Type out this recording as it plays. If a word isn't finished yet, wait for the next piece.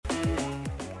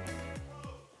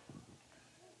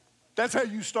That's how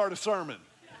you start a sermon.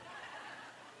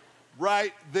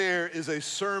 Right there is a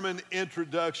sermon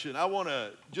introduction. I want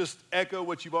to just echo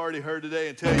what you've already heard today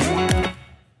and tell you,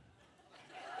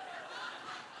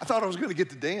 I thought I was going to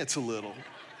get to dance a little.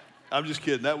 I'm just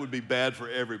kidding. That would be bad for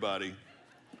everybody.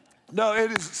 No,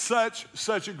 it is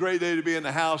such a great day to be in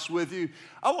the house with you.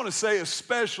 I want to say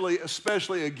especially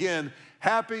again,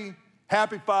 happy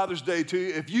Father's Day to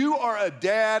you. If you are a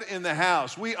dad in the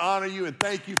house, we honor you and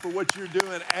thank you for what you're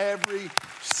doing every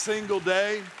single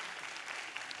day.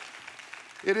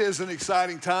 It is an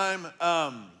exciting time.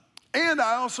 And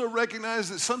I also recognize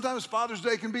that sometimes Father's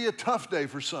Day can be a tough day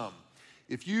for some.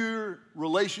 If your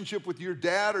relationship with your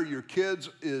dad or your kids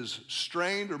is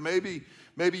strained, or maybe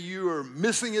you are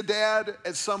missing a dad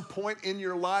at some point in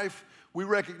your life, we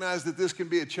recognize that this can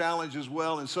be a challenge as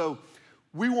well. And so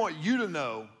we want you to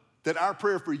know that our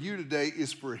prayer for you today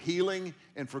is for healing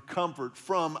and for comfort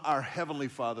from our Heavenly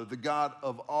Father, the God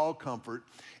of all comfort.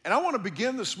 And I want to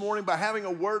begin this morning by having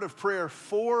a word of prayer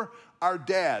for our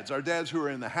dads who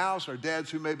are in the house, our dads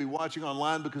who may be watching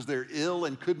online because they're ill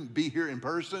and couldn't be here in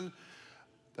person.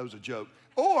 That was a joke.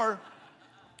 Or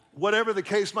whatever the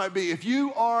case might be. If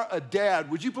you are a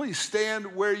dad, would you please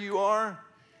stand where you are?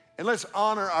 And let's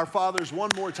honor our fathers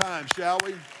one more time, shall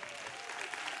we?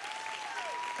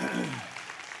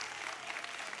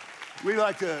 We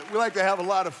like to have a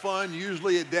lot of fun,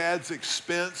 usually at Dad's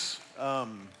expense,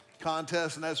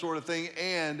 contests and that sort of thing.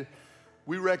 And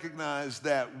we recognize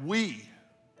that we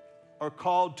are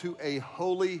called to a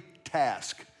holy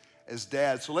task as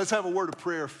dads. So let's have a word of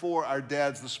prayer for our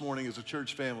dads this morning as a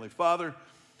church family. Father,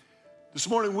 this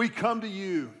morning we come to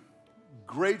you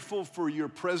grateful for your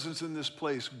presence in this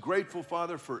place. Grateful,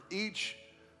 Father, for each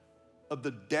of the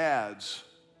dads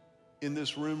in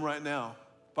this room right now.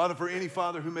 Father, for any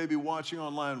father who may be watching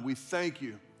online, we thank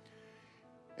you.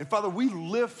 And Father, we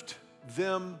lift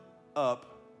them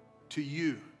up to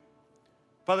you.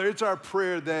 Father, it's our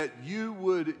prayer that you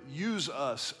would use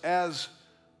us as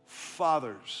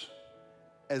fathers,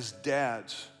 as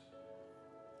dads,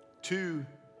 to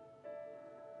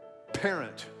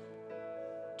parent,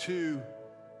 to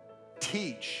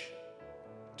teach,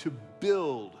 to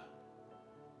build,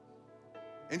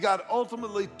 and God,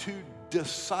 ultimately to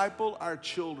disciple our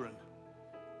children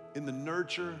in the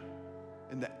nurture,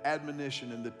 in the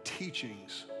admonition, and the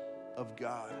teachings of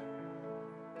God.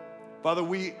 Father,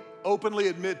 we openly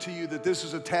admit to you that this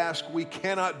is a task we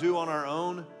cannot do on our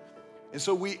own. And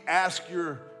so we ask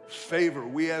your favor,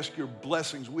 we ask your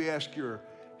blessings, we ask your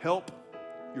help,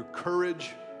 your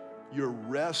courage, your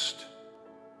rest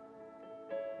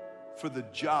for the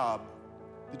job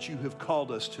that you have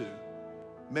called us to.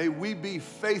 May we be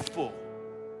faithful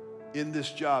in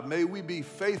this job. May we be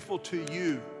faithful to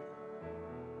you,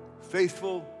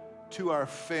 faithful to our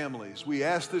families. We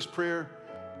ask this prayer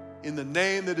in the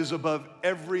name that is above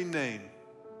every name,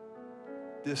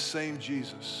 this same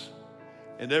Jesus.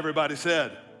 And everybody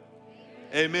said,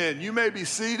 amen. You may be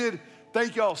seated.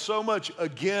 Thank y'all so much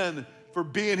again for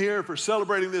being here, for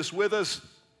celebrating this with us.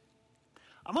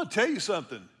 I'm going to tell you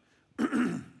something.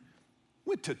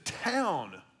 Went to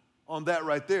town on that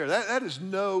right there. That is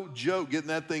no joke, getting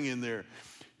that thing in there.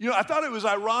 You know, I thought it was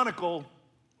ironical,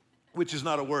 which is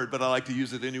not a word, but I like to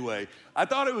use it anyway. I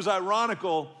thought it was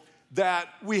ironical that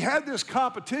we had this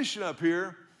competition up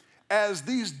here as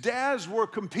these dads were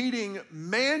competing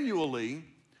manually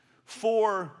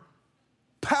for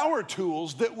power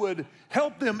tools that would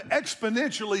help them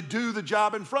exponentially do the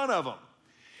job in front of them.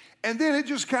 And then it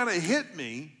just kind of hit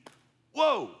me,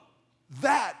 whoa,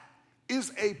 that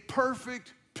is a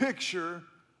perfect picture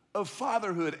of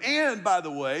fatherhood. And by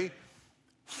the way,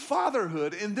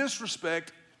 fatherhood in this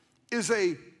respect is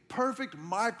a perfect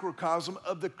microcosm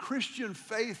of the Christian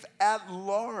faith at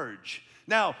large.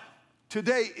 Now,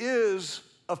 today is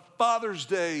a Father's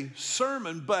Day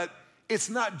sermon, but it's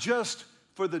not just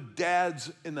for the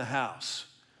dads in the house.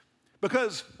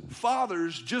 Because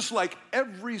fathers, just like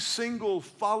every single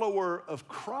follower of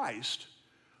Christ,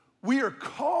 we are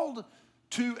called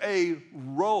to a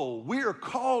role. We are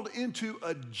called into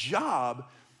a job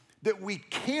that we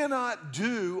cannot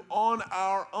do on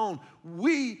our own.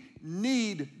 We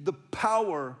need the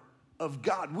power of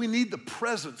God. We need the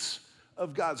presence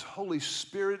of God's Holy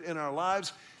Spirit in our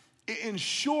lives. In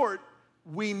short,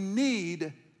 we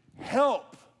need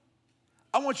help.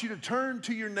 I want you to turn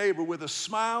to your neighbor with a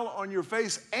smile on your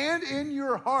face and in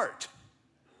your heart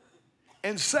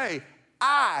and say,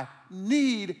 I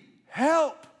need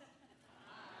help.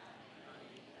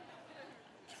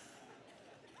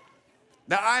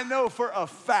 Now, I know for a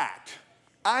fact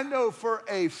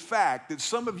that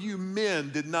some of you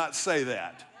men did not say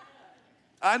that.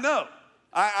 I know.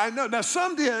 Now,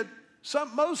 some did.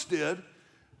 Most did.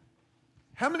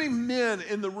 How many men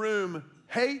in the room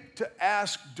hate to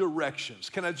ask directions?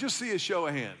 Can I just see a show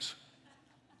of hands?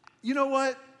 You know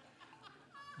what?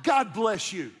 God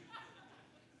bless you.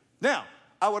 Now,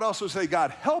 I would also say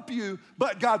God help you,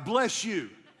 but God bless you.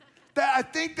 I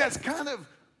think that's kind of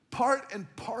part and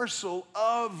parcel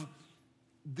of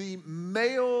the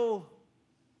male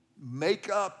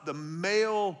makeup, the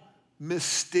male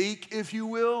mystique, if you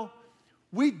will.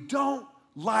 We don't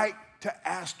like to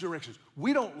ask directions.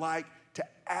 We don't like to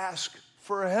ask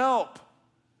for help.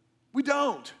 We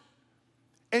don't.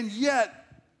 And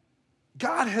yet,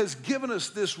 God has given us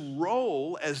this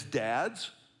role as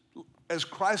dads, as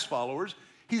Christ followers.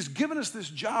 He's given us this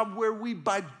job where we,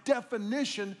 by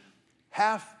definition,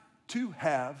 have to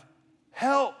have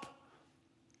help.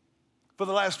 For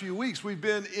the last few weeks, we've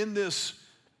been in this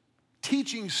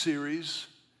teaching series,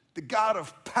 The God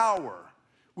of Power.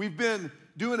 We've been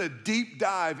doing a deep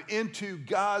dive into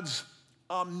God's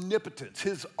omnipotence,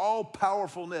 his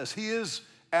all-powerfulness. He is,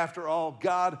 after all,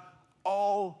 God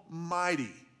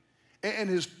Almighty. And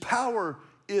his power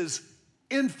is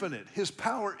infinite. His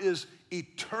power is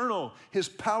eternal. His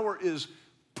power is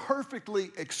perfectly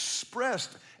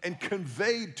expressed and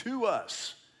conveyed to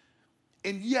us.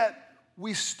 And yet,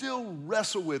 we still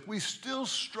wrestle with, we still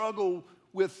struggle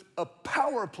with a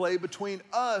power play between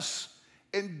us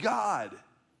and God,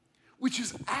 which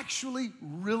is actually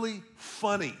really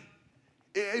funny.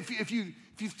 If you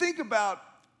think about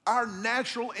our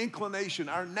natural inclination,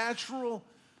 our natural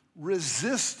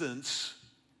resistance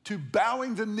to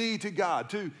bowing the knee to God,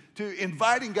 to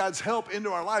inviting God's help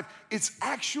into our life, it's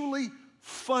actually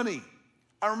funny.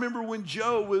 I remember when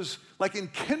Joe was like in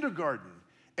kindergarten,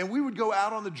 and we would go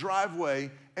out on the driveway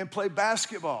and play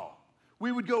basketball.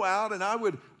 We would go out, and I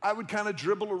would kind of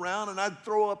dribble around, and I'd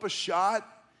throw up a shot,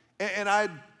 and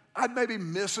I'd maybe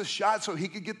miss a shot so he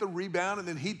could get the rebound, and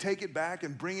then he'd take it back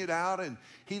and bring it out, and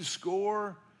he'd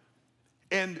score.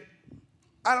 And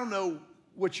I don't know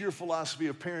what your philosophy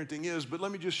of parenting is, but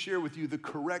let me just share with you the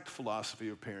correct philosophy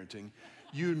of parenting.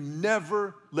 You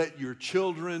never let your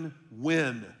children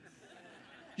win.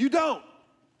 You don't.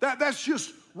 That's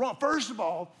just wrong. First of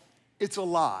all, it's a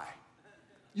lie.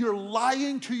 You're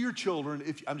lying to your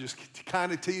children. I'm just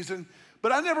kind of teasing,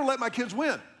 but I never let my kids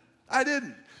win. I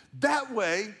didn't. That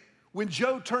way, when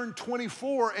Joe turned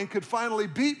 24 and could finally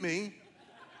beat me,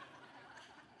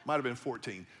 might have been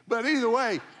 14, but either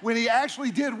way, when he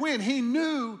actually did win, he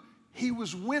knew he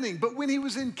was winning. But when he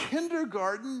was in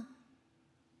kindergarten,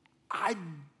 I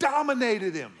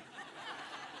dominated him.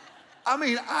 I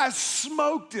mean, I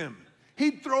smoked him.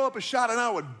 He'd throw up a shot and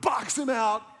I would box him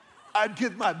out. I'd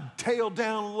get my tail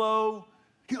down low.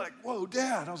 He's like, whoa,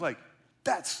 Dad. I was like,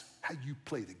 that's how you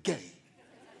play the game.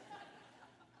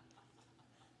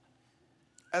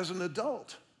 As an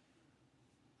adult,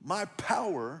 my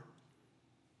power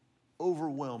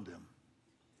overwhelmed him.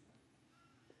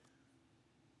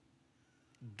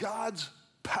 God's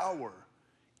power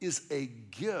is a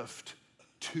gift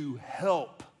to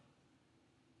help.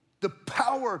 The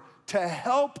power to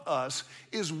help us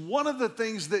is one of the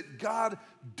things that God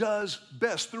does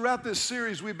best. Throughout this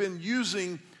series, we've been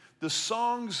using the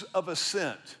songs of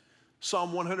ascent,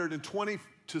 Psalm 120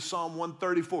 to Psalm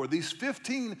 134. These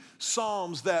 15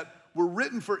 psalms that were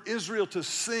written for Israel to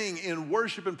sing in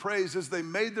worship and praise as they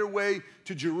made their way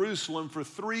to Jerusalem for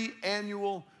 3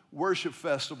 annual worship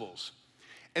festivals.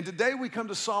 And today we come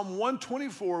to Psalm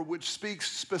 124, which speaks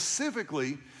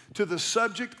specifically to the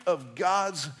subject of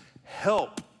God's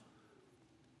help.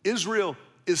 Israel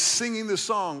is singing this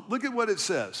song. Look at what it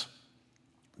says.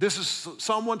 This is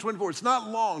Psalm 124. It's not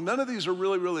long. None of these are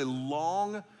really, really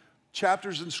long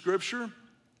chapters in Scripture,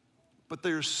 but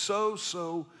they're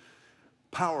so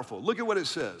powerful. Look at what it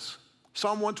says.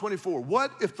 Psalm 124.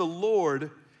 What if the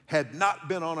Lord had not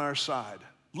been on our side?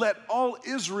 Let all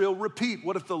Israel repeat.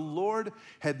 What if the Lord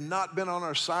had not been on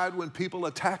our side when people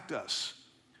attacked us?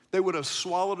 They would have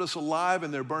swallowed us alive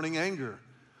in their burning anger.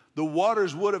 The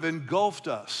waters would have engulfed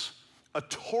us. A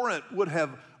torrent would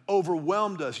have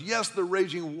overwhelmed us. Yes, the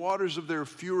raging waters of their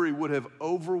fury would have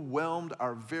overwhelmed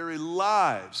our very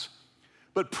lives.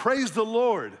 But praise the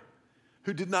Lord,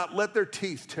 who did not let their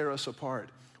teeth tear us apart.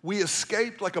 We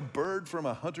escaped like a bird from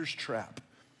a hunter's trap.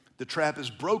 The trap is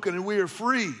broken and we are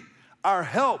free. Our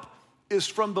help is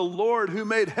from the Lord who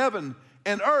made heaven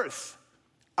and earth.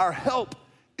 Our help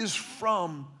is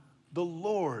from the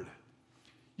Lord.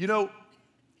 You know,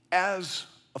 as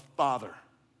a father,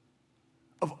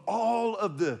 of all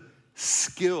of the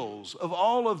skills, of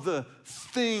all of the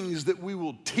things that we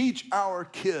will teach our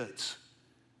kids,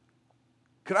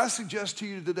 could I suggest to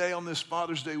you today on this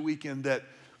Father's Day weekend that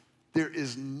there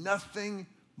is nothing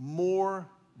more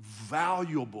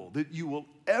valuable that you will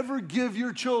ever give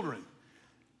your children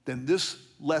than this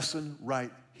lesson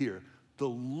right here. The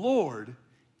Lord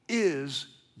is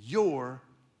your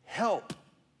help.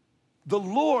 The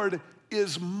Lord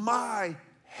is my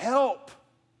help.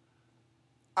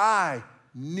 I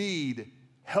need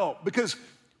help. Because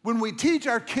when we teach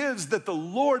our kids that the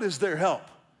Lord is their help,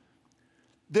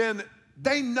 then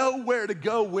they know where to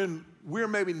go when we're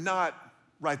maybe not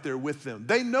right there with them.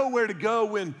 They know where to go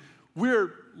when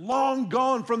we're long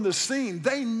gone from the scene.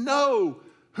 They know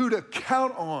who to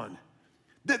count on.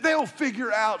 That they'll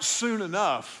figure out soon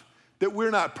enough that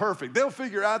we're not perfect. They'll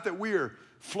figure out that we are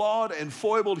flawed and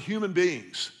foibled human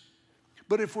beings.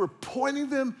 But if we're pointing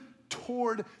them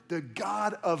toward the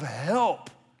God of help,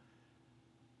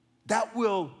 that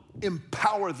will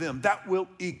empower them, that will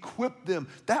equip them,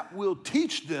 that will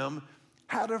teach them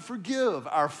how to forgive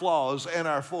our flaws and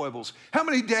our foibles. How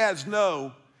many dads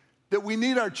know that we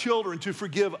need our children to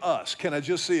forgive us? Can I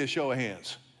just see a show of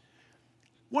hands?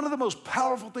 One of the most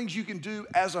powerful things you can do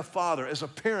as a father, as a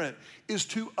parent, is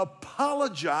to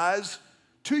apologize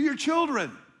to your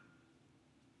children.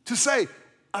 To say,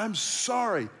 I'm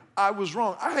sorry, I was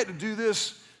wrong. I had to do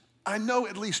this, I know,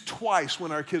 at least twice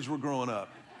when our kids were growing up.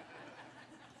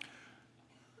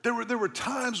 There were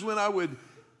times when I would,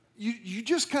 you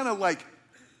just kind of like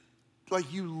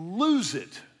you lose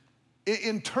it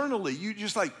internally. You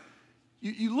just like,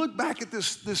 you look back at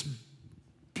this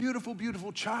beautiful,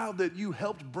 beautiful child that you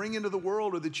helped bring into the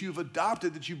world, or that you've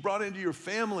adopted, that you brought into your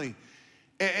family.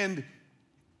 And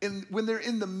when they're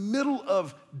in the middle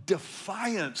of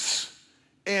defiance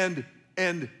and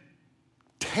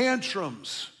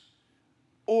tantrums,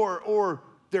 or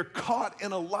they're caught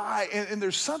in a lie, and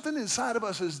there's something inside of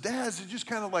us as dads that just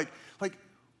kind of like,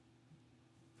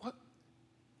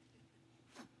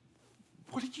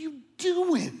 what are you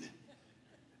doing?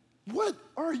 What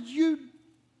are you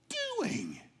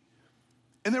doing?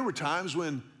 And there were times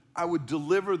when I would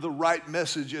deliver the right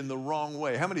message in the wrong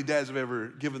way. How many dads have ever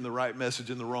given the right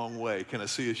message in the wrong way? Can I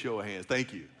see a show of hands?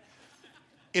 Thank you.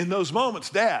 In those moments,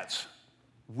 dads,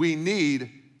 we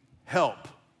need help.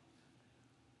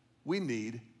 We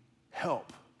need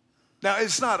help. Now,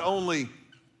 it's not only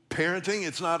parenting.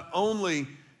 It's not only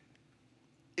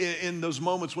in those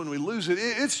moments when we lose it.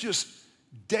 It's just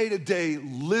day-to-day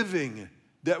living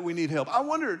that we need help. I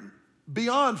wonder,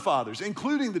 beyond fathers,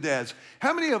 including the dads,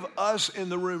 how many of us in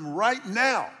the room right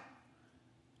now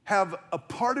have a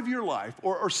part of your life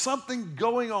or something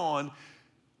going on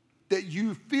that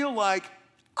you feel like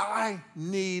I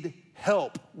need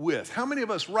help with? How many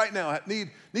of us right now need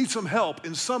some help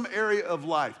in some area of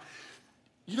life?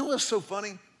 You know what's so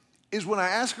funny? Is when I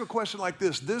ask a question like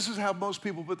this is how most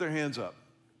people put their hands up.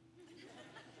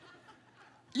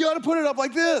 You ought to put it up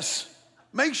like this.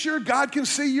 Make sure God can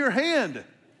see your hand.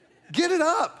 Get it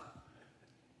up.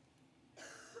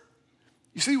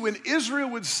 You see, when Israel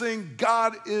would sing,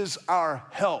 God is our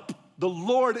help, the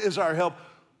Lord is our help,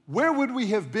 where would we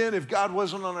have been if God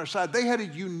wasn't on our side? They had a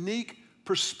unique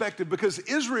perspective because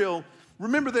Israel,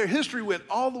 remember, their history went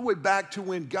all the way back to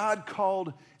when God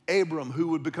called Abram, who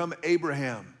would become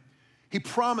Abraham. He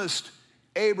promised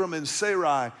Abram and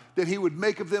Sarai that he would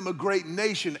make of them a great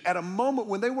nation at a moment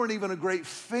when they weren't even a great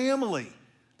family.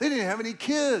 They didn't have any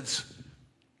kids.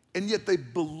 And yet they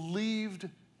believed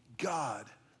God.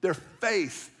 Their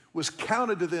faith was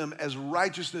counted to them as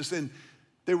righteousness, and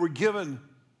they were given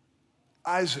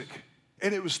Isaac.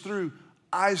 And it was through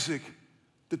Isaac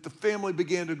that the family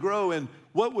began to grow. And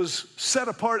what was set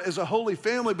apart as a holy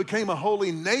family became a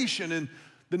holy nation. And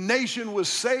the nation was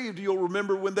saved. You'll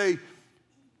remember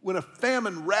when a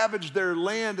famine ravaged their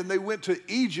land and they went to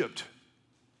Egypt,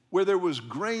 where there was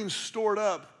grain stored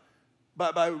up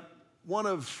by one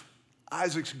of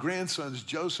Isaac's grandsons,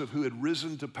 Joseph, who had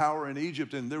risen to power in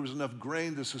Egypt, and there was enough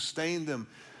grain to sustain them.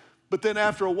 But then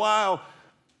after a while,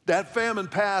 that famine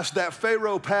passed, that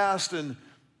Pharaoh passed, and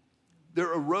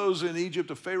there arose in Egypt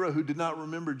a Pharaoh who did not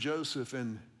remember Joseph,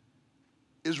 and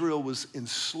Israel was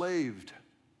enslaved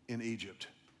in Egypt.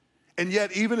 And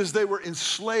yet, even as they were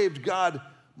enslaved, God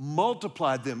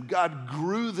multiplied them. God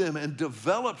grew them and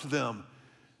developed them.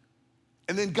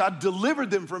 And then God delivered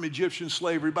them from Egyptian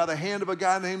slavery by the hand of a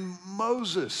guy named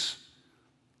Moses.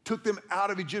 Took them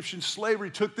out of Egyptian slavery,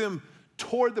 took them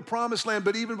toward the promised land.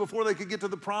 But even before they could get to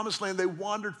the promised land, they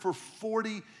wandered for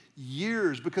 40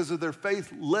 years because of their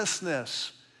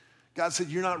faithlessness. God said,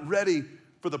 you're not ready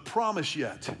for the promise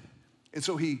yet. And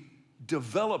so he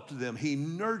developed them. He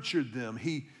nurtured them.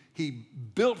 He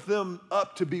built them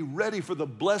up to be ready for the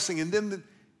blessing. And then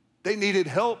they needed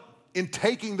help in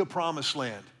taking the promised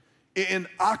land. in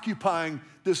occupying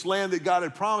this land that God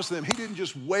had promised them. He didn't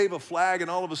just wave a flag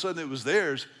and all of a sudden it was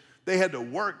theirs. They had to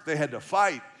work, they had to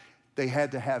fight, they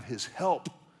had to have his help.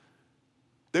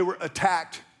 They were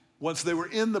attacked once they were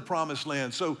in the promised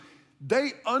land. So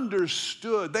they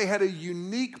understood, they had a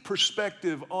unique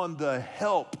perspective on the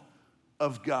help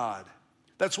of God.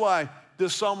 That's why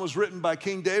this psalm was written by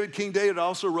King David. King David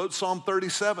also wrote Psalm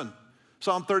 37.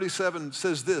 Psalm 37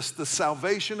 says this: the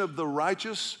salvation of the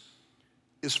righteous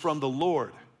is from the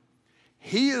Lord.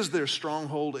 He is their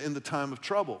stronghold in the time of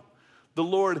trouble. The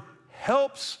Lord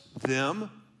helps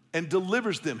them and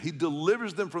delivers them. He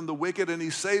delivers them from the wicked and he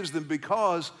saves them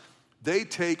because they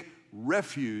take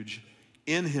refuge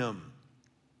in him.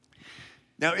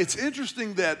 Now, it's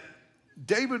interesting that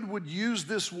David would use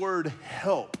this word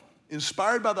help,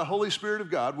 inspired by the Holy Spirit of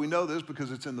God. We know this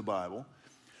because it's in the Bible.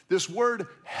 This word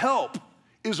help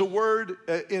is a word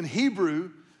in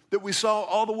Hebrew that we saw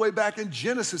all the way back in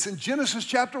Genesis. In Genesis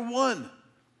chapter 1,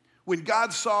 when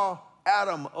God saw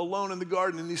Adam alone in the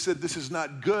garden and he said, this is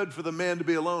not good for the man to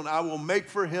be alone. I will make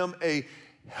for him a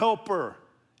helper,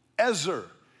 Ezer.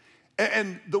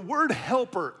 And the word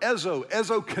helper,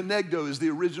 ezokenegdo is the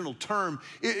original term.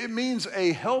 It means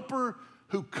a helper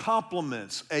who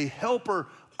complements, a helper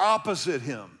opposite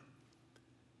him.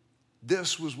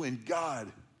 This was when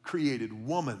God created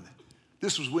woman.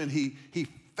 This was when he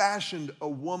fashioned a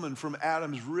woman from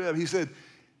Adam's rib. He said,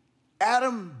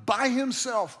 Adam by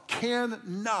himself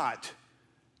cannot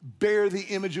bear the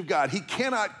image of God. He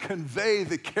cannot convey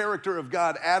the character of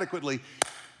God adequately.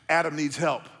 Adam needs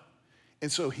help.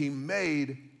 And so he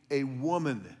made a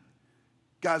woman.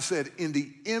 God said, in the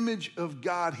image of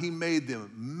God, he made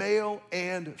them. Male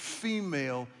and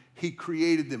female, he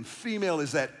created them. Female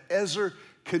is that Ezer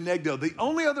Kenegdo. The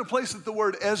only other place that the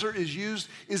word Ezer is used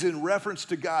is in reference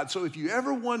to God. So if you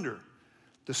ever wonder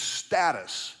the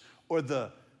status or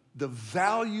the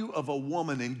value of a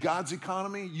woman in God's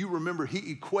economy, you remember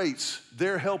he equates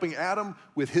their helping Adam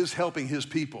with his helping his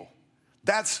people.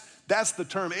 That's the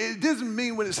term. It doesn't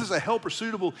mean when it says a helper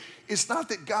suitable, it's not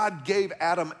that God gave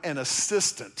Adam an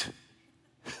assistant.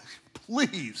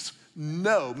 Please,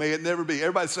 no, may it never be.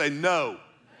 Everybody say no. No.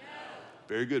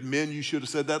 Very good. Men, you should have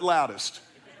said that loudest.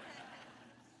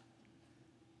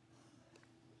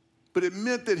 But it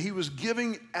meant that he was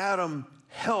giving Adam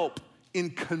help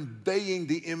in conveying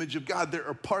the image of God. There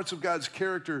are parts of God's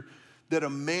character that a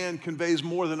man conveys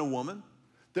more than a woman.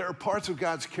 There are parts of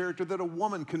God's character that a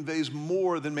woman conveys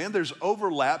more than man. There's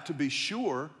overlap, to be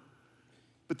sure,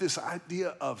 but this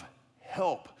idea of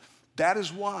help, that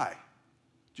is why,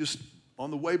 just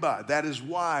on the way by, that is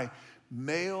why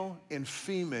male and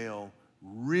female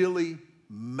really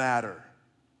matter.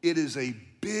 It is a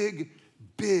big,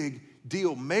 big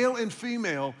deal. Male and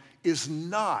female is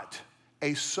not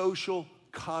a social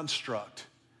construct.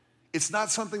 It's not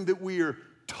something that we are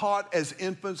taught as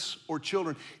infants or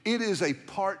children. It is a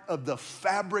part of the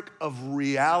fabric of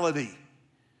reality.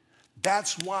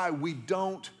 That's why we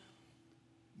don't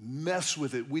mess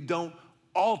with it. We don't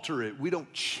alter it. We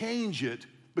don't change it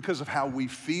because of how we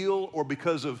feel or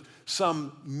because of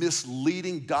some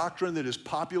misleading doctrine that is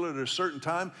popular at a certain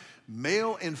time.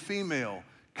 Male and female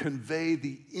convey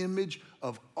the image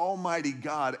of Almighty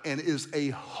God and is a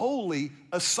holy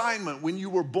assignment. When you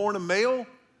were born a male,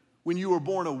 when you were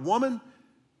born a woman,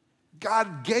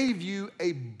 God gave you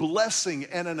a blessing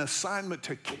and an assignment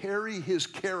to carry his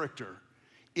character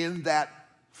in that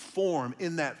form,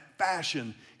 in that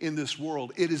fashion in this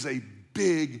world. It is a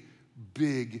big,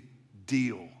 big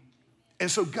deal. And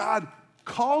so God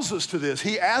calls us to this.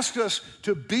 He asks us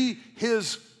to be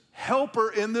his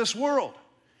helper in this world.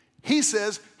 He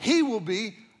says he will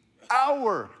be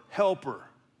our helper.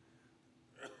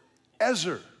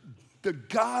 Ezer, the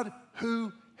God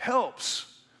who helps.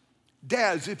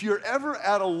 Dads, if you're ever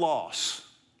at a loss,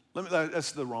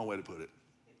 that's the wrong way to put it.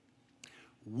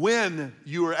 When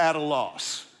you are at a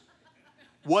loss,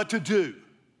 what to do,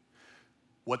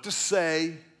 what to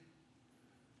say,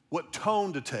 what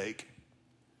tone to take,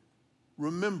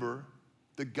 remember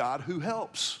the God who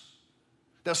helps.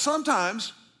 Now,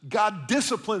 sometimes God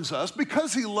disciplines us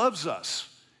because he loves us.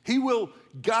 He will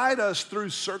guide us through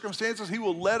circumstances. He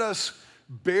will let us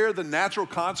bear the natural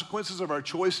consequences of our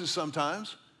choices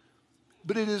sometimes.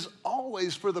 But it is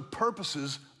always for the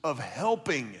purposes of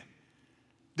helping.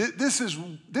 This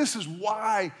is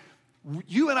why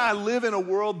you and I live in a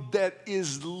world that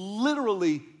is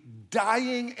literally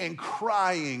dying and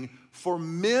crying for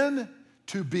men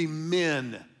to be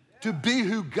men, to be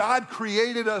who God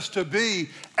created us to be,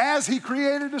 as he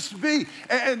created us to be.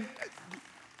 And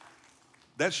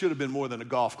that should have been more than a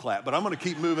golf clap, but I'm going to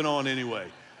keep moving on anyway.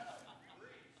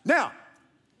 Now,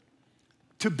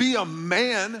 To be a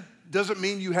man doesn't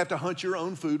mean you have to hunt your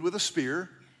own food with a spear.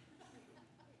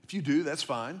 If you do, that's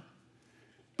fine.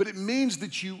 But it means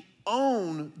that you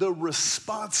own the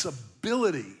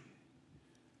responsibility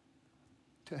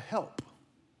to help,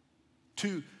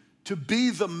 to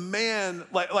be the man,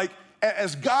 like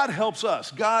as God helps us,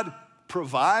 God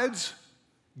provides,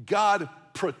 God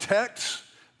protects,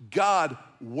 God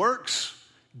works,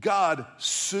 God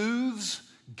soothes,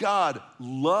 God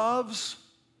loves.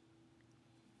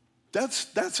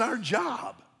 That's our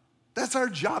job. That's our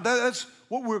job. That's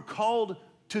what we're called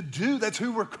to do. That's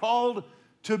who we're called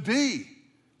to be.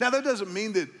 Now, that doesn't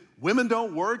mean that women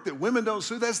don't work, that women don't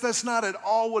sue. That's not at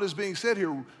all what is being said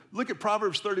here. Look at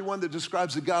Proverbs 31 that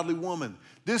describes the godly woman.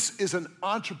 This is an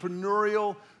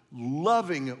entrepreneurial,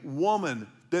 loving woman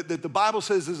that the Bible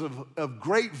says is of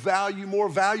great value, more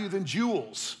value than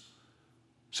jewels.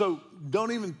 So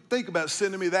don't even think about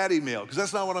sending me that email, because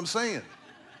that's not what I'm saying.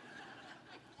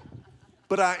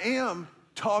 But I am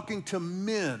talking to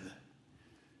men.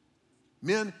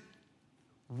 Men,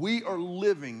 we are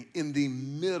living in the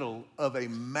middle of a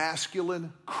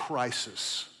masculine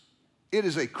crisis. It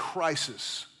is a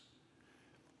crisis,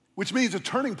 which means a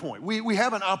turning point. We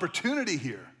have an opportunity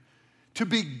here to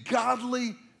be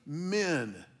godly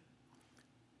men.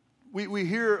 We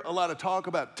hear a lot of talk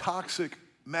about toxic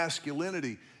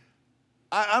masculinity.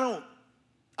 I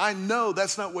know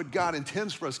that's not what God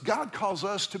intends for us. God calls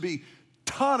us to be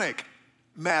tonic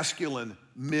masculine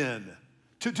men,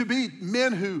 to be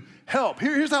men who help.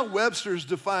 Here's how Webster's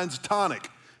defines tonic.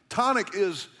 Tonic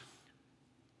is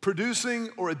producing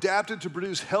or adapted to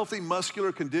produce healthy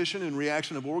muscular condition and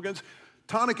reaction of organs.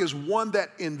 Tonic is one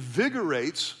that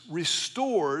invigorates,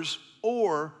 restores,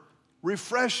 or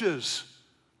refreshes.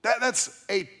 That's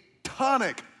a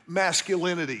tonic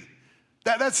masculinity.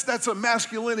 That's a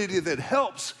masculinity that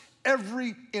helps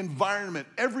every environment,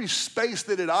 every space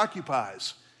that it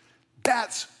occupies.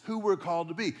 That's who we're called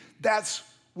to be. That's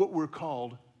what we're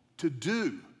called to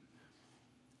do.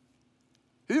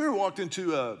 Have you ever walked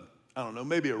into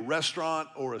maybe a restaurant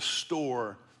or a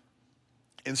store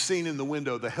and seen in the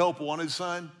window the help wanted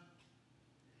sign?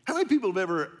 How many people have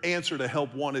ever answered a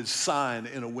help wanted sign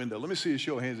in a window? Let me see a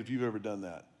show of hands if you've ever done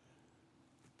that.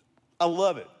 I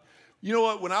love it. You know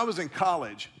what? When I was in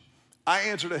college, I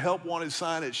answered a help wanted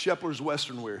sign at Shepler's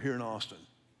Western Wear here in Austin.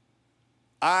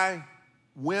 I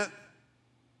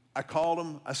called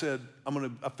them. I said,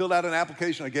 I filled out an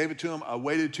application. I gave it to them. I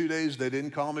waited 2 days. They didn't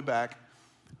call me back.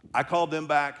 I called them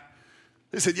back.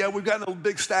 They said, yeah, we've gotten a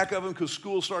big stack of them because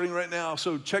school's starting right now,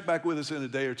 so check back with us in a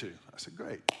day or two. I said,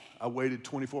 great. I waited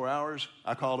 24 hours.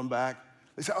 I called them back.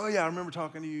 They said, oh, yeah, I remember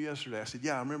talking to you yesterday. I said,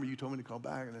 yeah, I remember you told me to call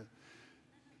back. And then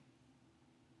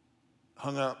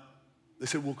hung up. They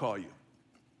said, we'll call you.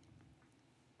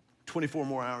 24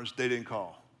 more hours, they didn't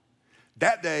call.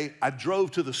 That day, I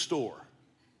drove to the store.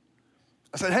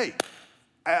 I said, hey,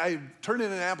 I turned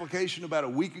in an application about a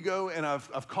week ago, and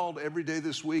I've called every day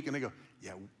this week. And they go,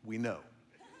 yeah, we know.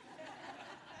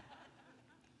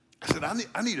 I said,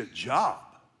 I need a job.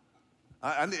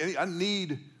 I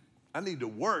need to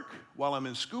work while I'm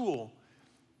in school.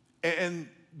 And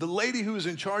the lady who was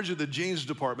in charge of the jeans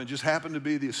department just happened to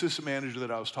be the assistant manager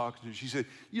that I was talking to. She said,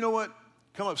 you know what?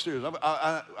 Come upstairs.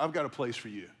 I've got a place for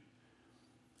you.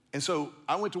 And so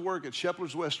I went to work at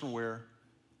Shepler's Western Wear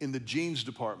in the jeans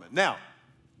department. Now,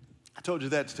 I told you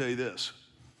that to tell you this.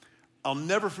 I'll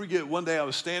never forget one day I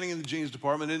was standing in the jeans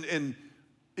department, and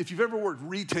if you've ever worked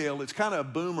retail, it's kind of a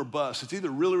boom or bust. It's either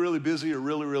really, really busy or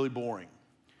really, really boring.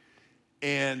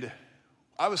 And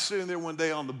I was sitting there one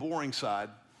day on the boring side,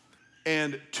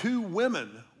 and two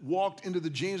women walked into the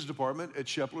jeans department at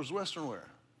Shepler's Western Wear.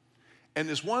 And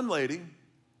this one lady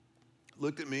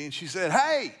looked at me and she said,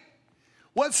 hey,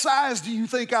 what size do you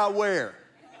think I wear?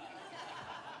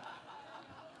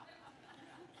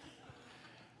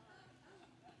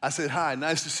 I said, hi,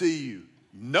 nice to see you.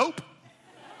 Nope.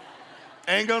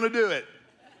 Ain't gonna do it.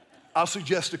 I'll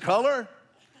suggest a color.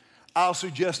 I'll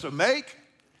suggest a make.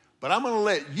 But I'm gonna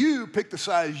let you pick the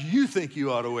size you think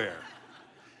you ought to wear.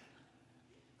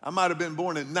 I might have been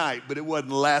born at night, but it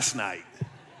wasn't last night.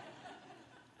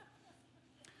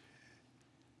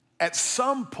 At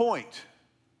some point,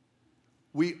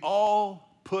 we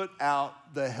all put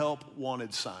out the help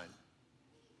wanted sign.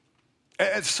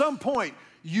 At some point,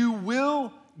 you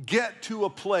will get to a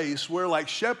place where, like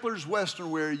Shepler's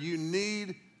Western Wear, you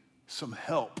need some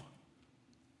help.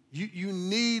 You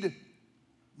need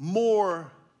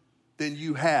more than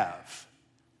you have.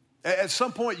 At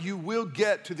some point, you will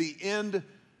get to the end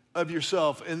of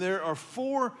yourself. And there are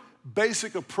 4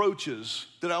 basic approaches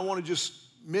that I want to just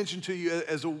mention to you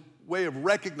as a way of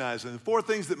recognizing. 4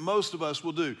 things that most of us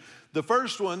will do. The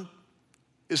first one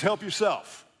is help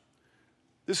yourself.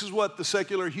 This is what the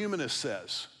secular humanist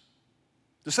says.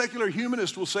 The secular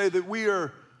humanist will say that we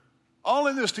are all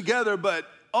in this together, but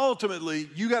ultimately,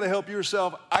 you got to help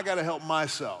yourself, I got to help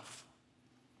myself.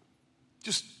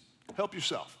 Just help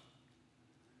yourself.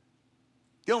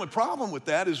 The only problem with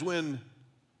that is when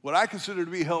what I consider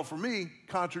to be helpful for me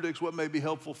contradicts what may be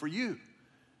helpful for you.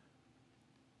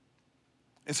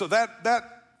 And so that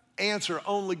answer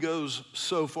only goes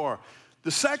so far.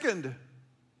 The second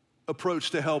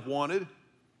approach to help wanted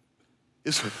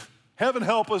is heaven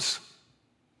help us.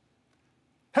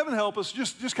 Heaven help us,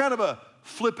 just kind of a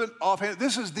flippant offhand.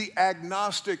 This is the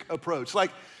agnostic approach.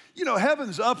 Like,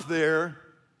 heaven's up there.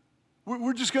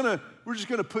 We're just gonna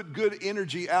put good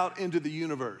energy out into the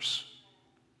universe.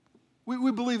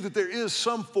 We believe that there is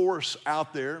some force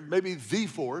out there, maybe the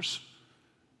force,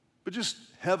 but just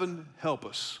heaven help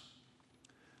us.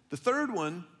 The third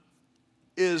one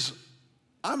is,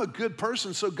 I'm a good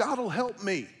person, so God will help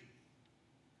me.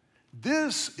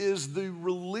 This is the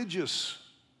religious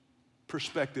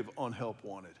perspective on help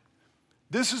wanted.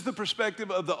 This is the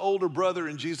perspective of the older brother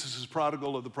in Jesus'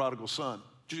 prodigal of the prodigal son.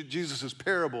 Jesus'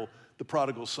 parable, the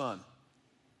prodigal son.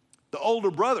 The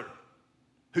older brother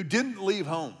who didn't leave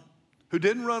home, who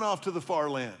didn't run off to the far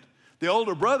land. The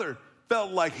older brother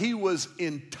felt like he was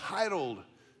entitled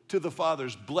to the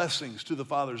father's blessings, to the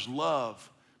father's love,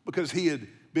 because he had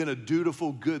been a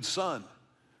dutiful, good son.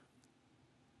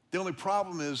 The only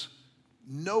problem is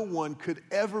no one could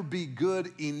ever be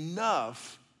good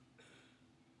enough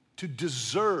to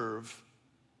deserve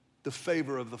the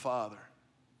favor of the Father.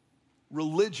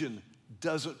 Religion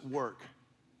doesn't work.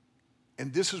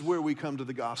 And this is where we come to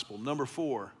the gospel. Number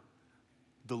 4,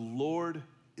 the Lord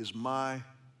is my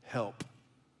help.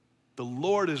 The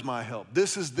Lord is my help.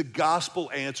 This is the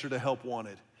gospel answer to help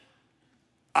wanted.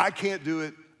 I can't do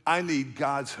it. I need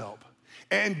God's help.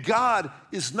 And God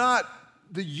is not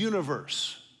the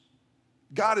universe.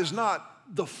 God is not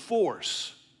the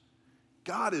force.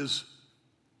 God is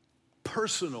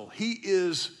personal. He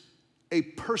is a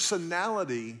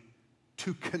personality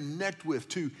to connect with,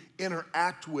 to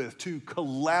interact with, to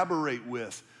collaborate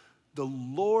with. The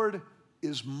Lord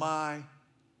is my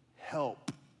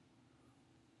help.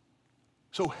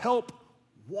 So help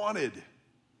wanted.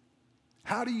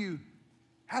 How do you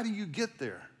get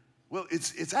there? Well,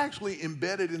 it's actually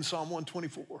embedded in Psalm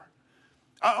 124.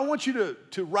 I want you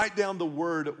to write down the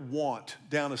word want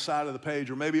down the side of the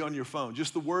page or maybe on your phone.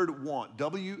 Just the word want,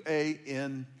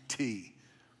 W-A-N-T.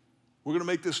 We're going to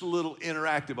make this a little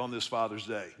interactive on this Father's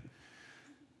Day.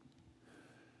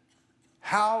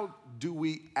 How do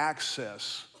we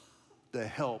access the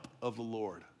help of the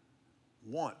Lord?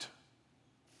 Want.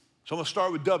 So I'm going to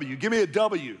start with W. Give me a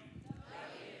W.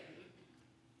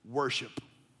 Worship.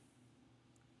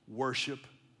 Worship,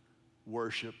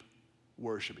 worship,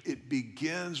 worship. It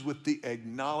begins with the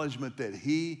acknowledgement that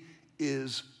He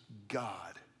is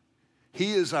God.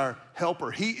 He is our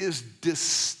helper. He is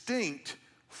distinct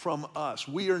from us.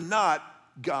 We are not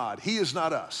God. He is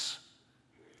not us.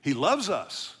 He loves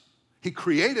us. He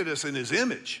created us in His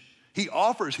image. He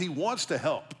offers, He wants to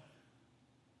help.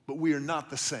 But we are not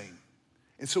the same.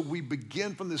 And so we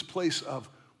begin from this place of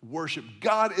worship.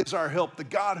 God is our help, the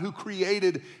God who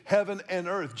created heaven and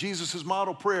earth. Jesus'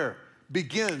 model prayer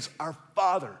begins, Our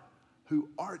Father, who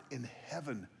art in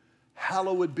heaven,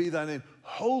 hallowed be thy name.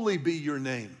 Holy be your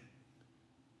name.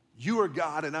 You are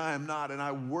God and I am not, and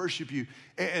I worship you.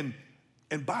 And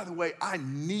by the way, I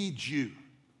need you.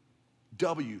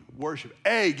 W, worship.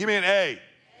 A, give me an A.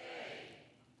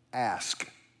 Ask.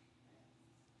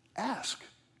 Ask.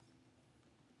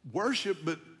 Worship,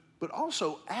 but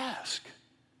also ask.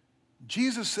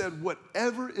 Jesus said,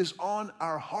 whatever is on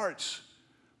our hearts,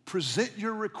 present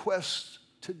your requests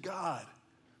to God.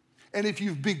 And if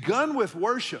you've begun with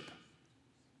worship,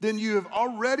 then you have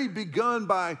already begun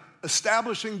by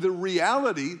establishing the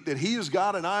reality that He is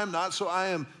God and I am not, so I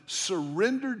am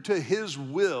surrendered to His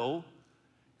will,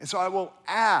 and so I will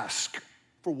ask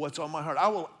for what's on my heart. I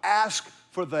will ask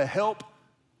for the help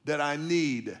that I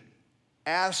need.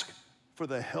 Ask for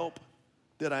the help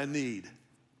that I need.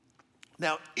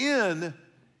 Now, N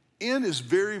is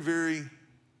very, very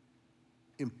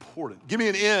important. Give me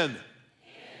an N.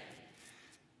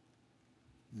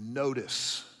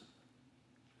 Notice.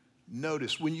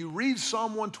 Notice. When you read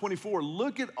Psalm 124,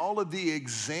 look at all of the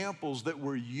examples that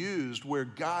were used where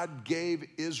God gave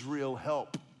Israel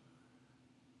help.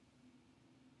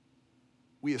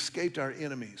 We escaped our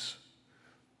enemies.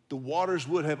 The waters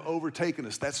would have overtaken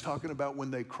us. That's talking about when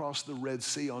they crossed the Red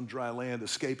Sea on dry land,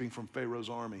 escaping from Pharaoh's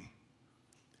army.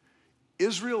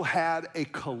 Israel had a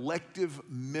collective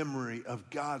memory of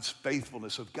God's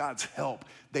faithfulness, of God's help.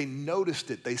 They noticed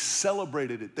it, they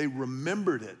celebrated it, they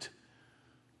remembered it.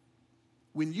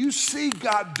 When you see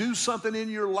God do something in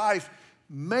your life,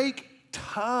 make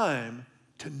time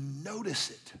to notice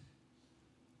it.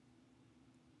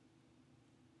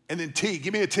 And then T,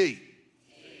 give me a T.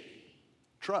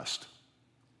 Trust.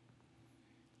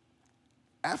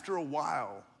 After a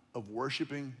while of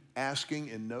worshiping, asking,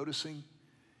 and noticing,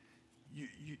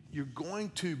 you're going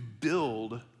to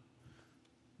build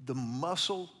the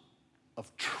muscle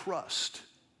of trust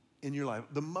in your life.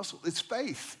 The muscle, it's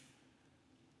faith.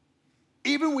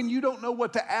 Even when you don't know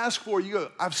what to ask for, you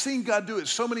go, I've seen God do it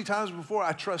so many times before,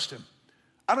 I trust him.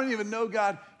 I don't even know,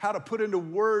 God, how to put into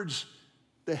words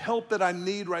the help that I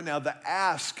need right now, the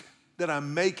ask that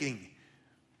I'm making.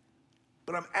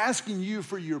 But I'm asking you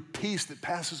for your peace that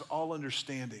passes all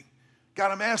understanding.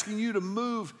 God, I'm asking you to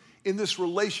move in this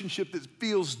relationship that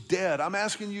feels dead. I'm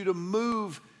asking you to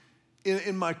move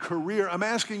in my career. I'm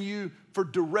asking you for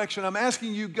direction. I'm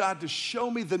asking you, God, to show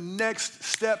me the next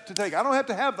step to take. I don't have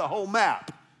to have the whole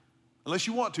map. Unless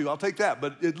you want to, I'll take that.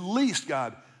 But at least,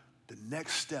 God, the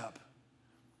next step.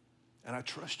 And I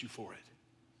trust you for it.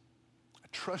 I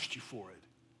trust you for it.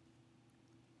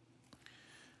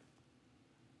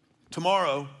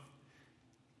 Tomorrow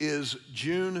is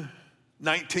June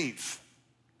 19th,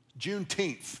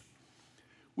 Juneteenth,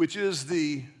 which is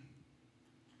the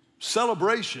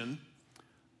celebration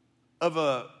of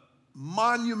a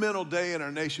monumental day in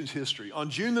our nation's history. On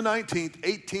June the 19th,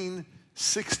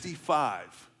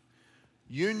 1865,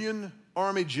 Union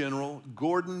Army General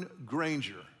Gordon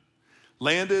Granger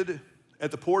landed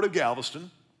at the port of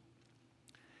Galveston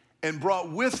and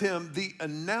brought with him the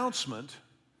announcement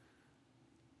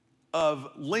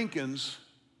of Lincoln's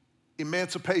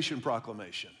Emancipation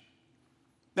Proclamation.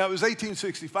 Now, it was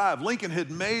 1865. Lincoln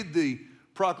had made the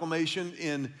proclamation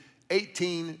in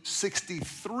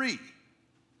 1863.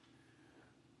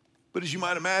 But as you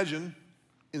might imagine,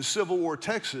 in Civil War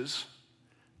Texas,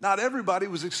 not everybody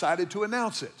was excited to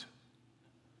announce it.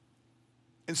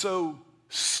 And so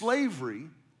slavery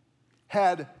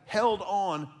had held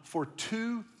on for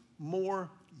 2 more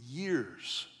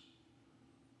years.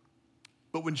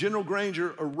 But when General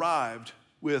Granger arrived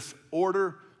with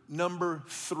order number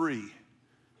 3,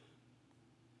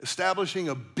 establishing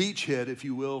a beachhead, if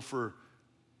you will, for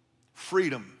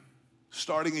freedom,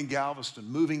 starting in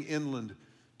Galveston, moving inland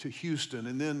to Houston,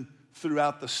 and then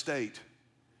throughout the state.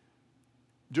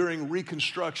 During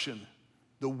Reconstruction,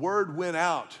 the word went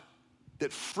out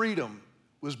that freedom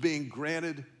was being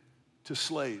granted to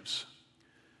slaves.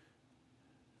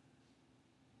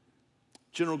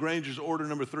 General Granger's order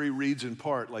number 3 reads in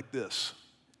part like this.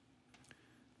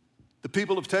 The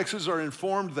people of Texas are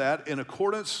informed that, in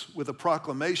accordance with a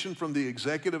proclamation from the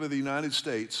Executive of the United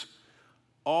States,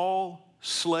 all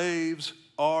slaves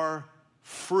are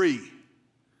free.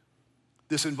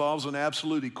 This involves an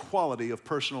absolute equality of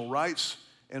personal rights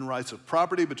and rights of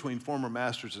property between former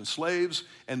masters and slaves,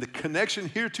 and the connection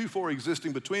heretofore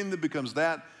existing between them becomes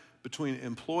that between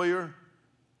employer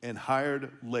and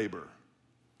hired labor.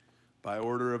 By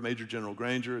order of Major General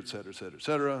Granger, et cetera, et cetera, et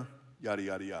cetera, yada,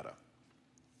 yada, yada.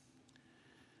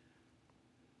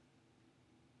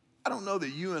 I don't know that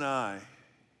you and I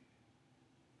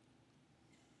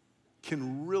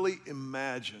can really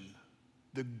imagine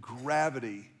the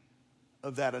gravity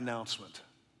of that announcement.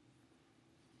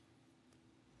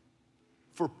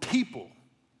 For people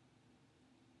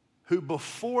who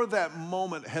before that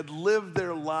moment had lived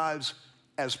their lives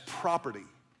as property,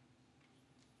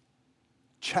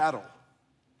 chattel,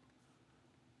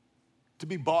 to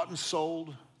be bought and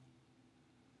sold,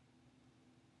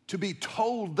 to be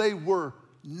told they were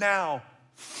now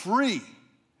free.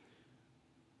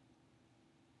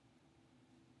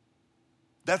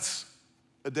 That's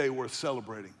a day worth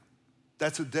celebrating.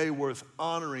 That's a day worth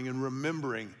honoring and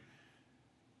remembering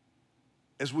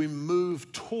as we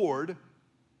move toward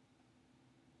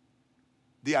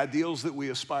the ideals that we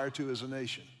aspire to as a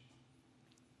nation.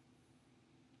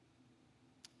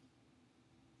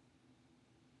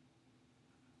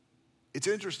 It's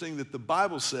interesting that the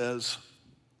Bible says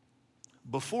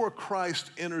before Christ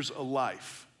enters a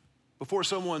life, before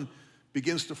someone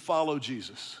begins to follow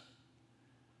Jesus,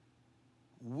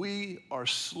 we are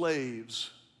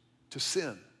slaves to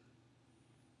sin.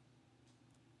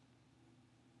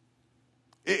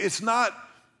 It's not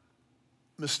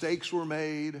mistakes were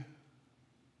made,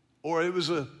 or it was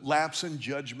a lapse in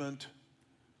judgment,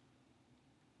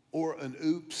 or an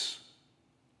oops,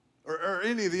 or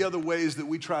any of the other ways that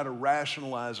we try to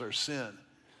rationalize our sin.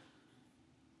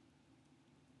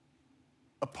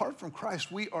 apart from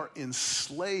Christ, we are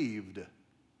enslaved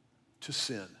to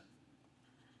sin.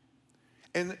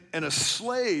 And a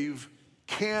slave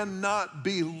cannot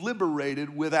be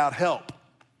liberated without help.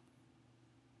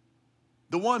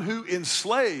 The one who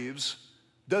enslaves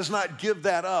does not give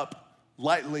that up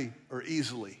lightly or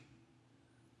easily.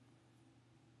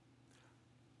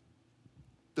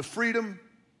 The freedom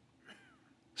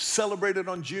celebrated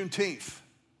on Juneteenth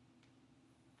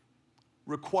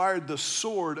required the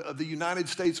sword of the United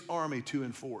States Army to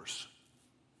enforce.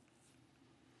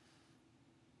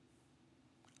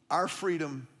 Our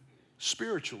freedom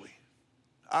spiritually,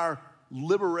 our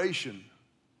liberation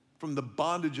from the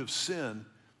bondage of sin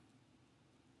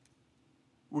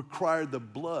required the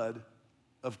blood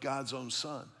of God's own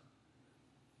Son.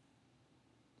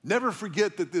 Never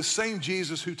forget that this same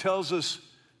Jesus who tells us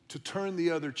to turn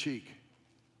the other cheek,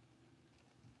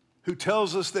 who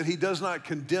tells us that he does not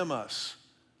condemn us,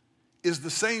 is the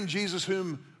same Jesus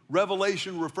whom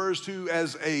Revelation refers to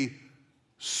as a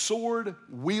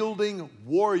sword-wielding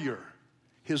warrior.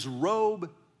 His robe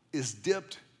is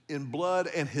dipped in blood,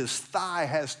 and his thigh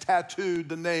has tattooed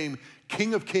the name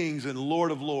King of Kings and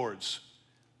Lord of Lords.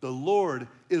 The Lord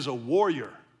is a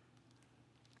warrior.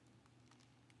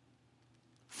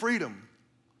 Freedom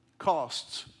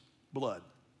costs blood.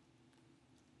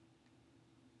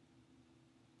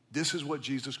 This is what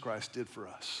Jesus Christ did for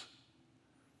us.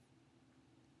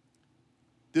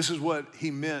 This is what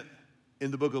he meant in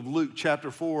the book of Luke,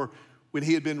 chapter 4, when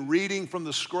he had been reading from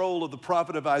the scroll of the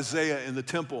prophet of Isaiah in the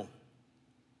temple.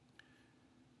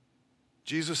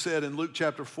 Jesus said in Luke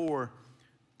chapter 4,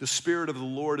 "The Spirit of the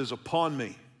Lord is upon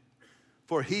me,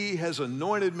 for he has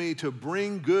anointed me to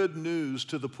bring good news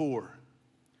to the poor.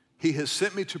 He has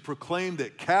sent me to proclaim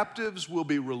that captives will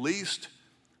be released,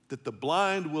 that the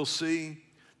blind will see,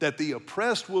 that the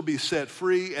oppressed will be set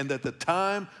free, and that the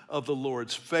time of the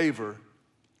Lord's favor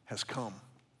has come."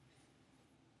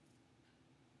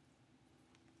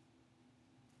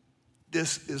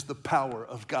 This is the power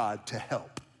of God to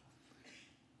help.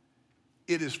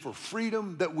 It is for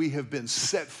freedom that we have been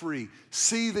set free.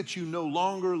 See that you no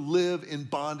longer live in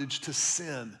bondage to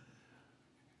sin.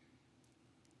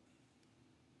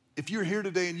 If you're here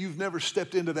today and you've never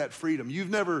stepped into that freedom, you've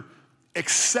never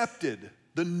accepted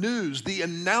the news, the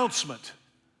announcement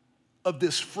of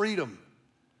this freedom,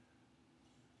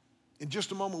 in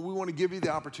just a moment, we want to give you the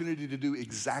opportunity to do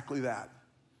exactly that.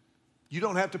 You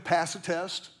don't have to pass a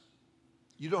test.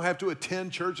 You don't have to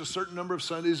attend church a certain number of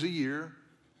Sundays a year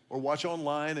or watch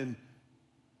online and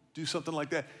do something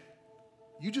like that.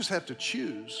 You just have to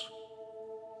choose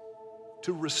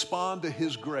to respond to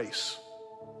his grace.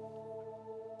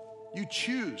 You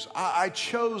choose. I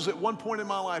chose at one point in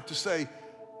my life to say,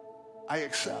 I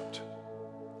accept.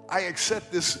 I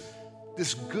accept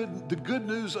the good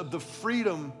news of the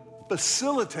freedom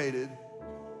facilitated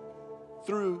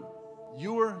through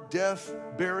your death,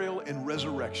 burial, and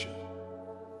resurrection.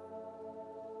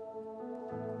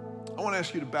 I want to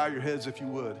ask you to bow your heads if you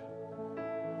would.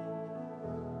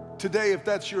 Today, if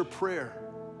that's your prayer,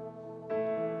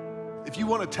 if you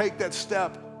want to take that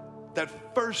step, that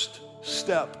first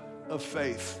step of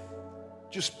faith,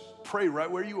 just pray right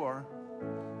where you are.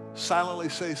 Silently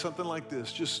say something like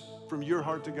this, just from your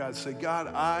heart to God. Say, God,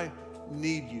 I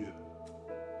need you.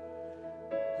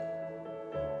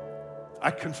 I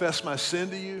confess my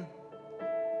sin to you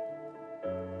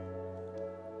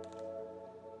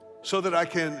so that I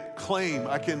can claim,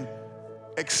 I can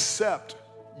accept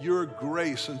your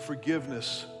grace and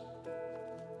forgiveness.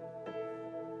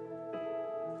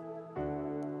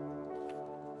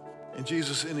 And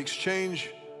Jesus, in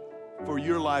exchange for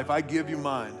your life, I give you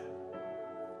mine.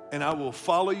 And I will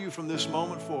follow you from this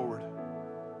moment forward.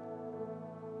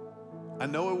 I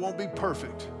know it won't be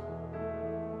perfect,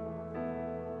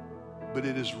 but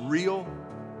it is real,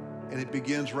 and it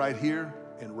begins right here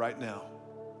and right now.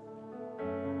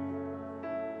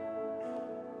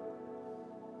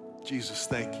 Jesus,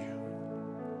 thank you.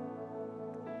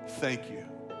 Thank you.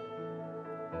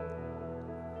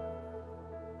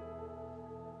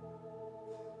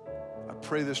 I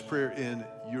pray this prayer in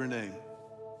your name.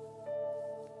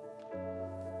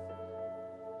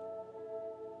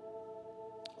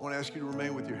 I want to ask you to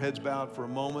remain with your heads bowed for a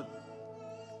moment.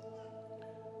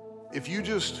 If you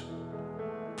just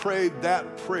prayed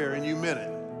that prayer and you meant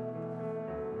it,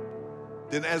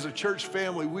 then as a church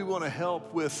family, we want to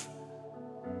help with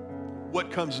what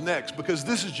comes next, because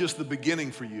this is just the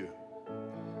beginning for you.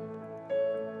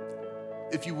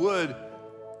 If you would,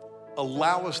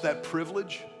 allow us that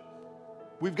privilege.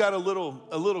 We've got a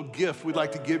little gift we'd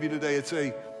like to give you today. It's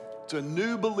a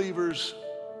new believers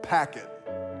packet.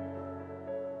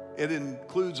 It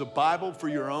includes a Bible for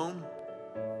your own.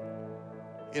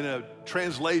 in a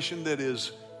translation that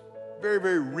is very,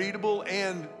 very readable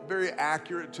and very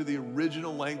accurate to the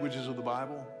original languages of the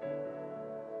Bible.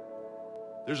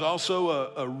 There's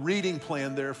also a reading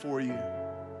plan there for you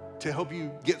to help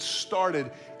you get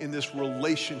started in this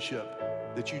relationship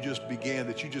that you just began,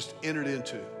 that you just entered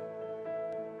into.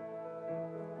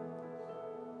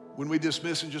 When we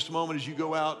dismiss in just a moment, as you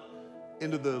go out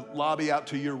into the lobby out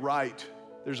to your right,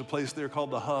 there's a place there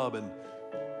called the Hub, and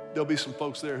there'll be some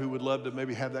folks there who would love to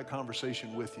maybe have that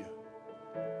conversation with you.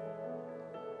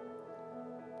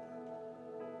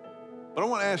 But I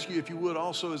want to ask you, if you would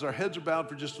also, as our heads are bowed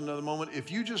for just another moment,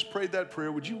 if you just prayed that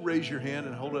prayer, would you raise your hand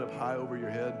and hold it up high over your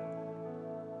head?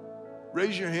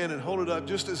 Raise your hand and hold it up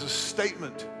just as a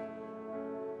statement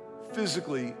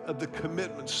physically of the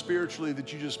commitment spiritually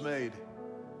that you just made.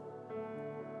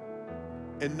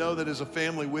 And know that as a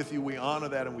family with you, we honor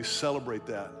that and we celebrate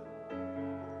that.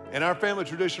 And our family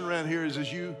tradition around here is,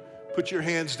 as you put your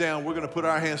hands down, we're going to put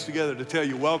our hands together to tell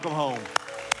you, welcome home.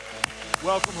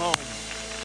 Welcome home.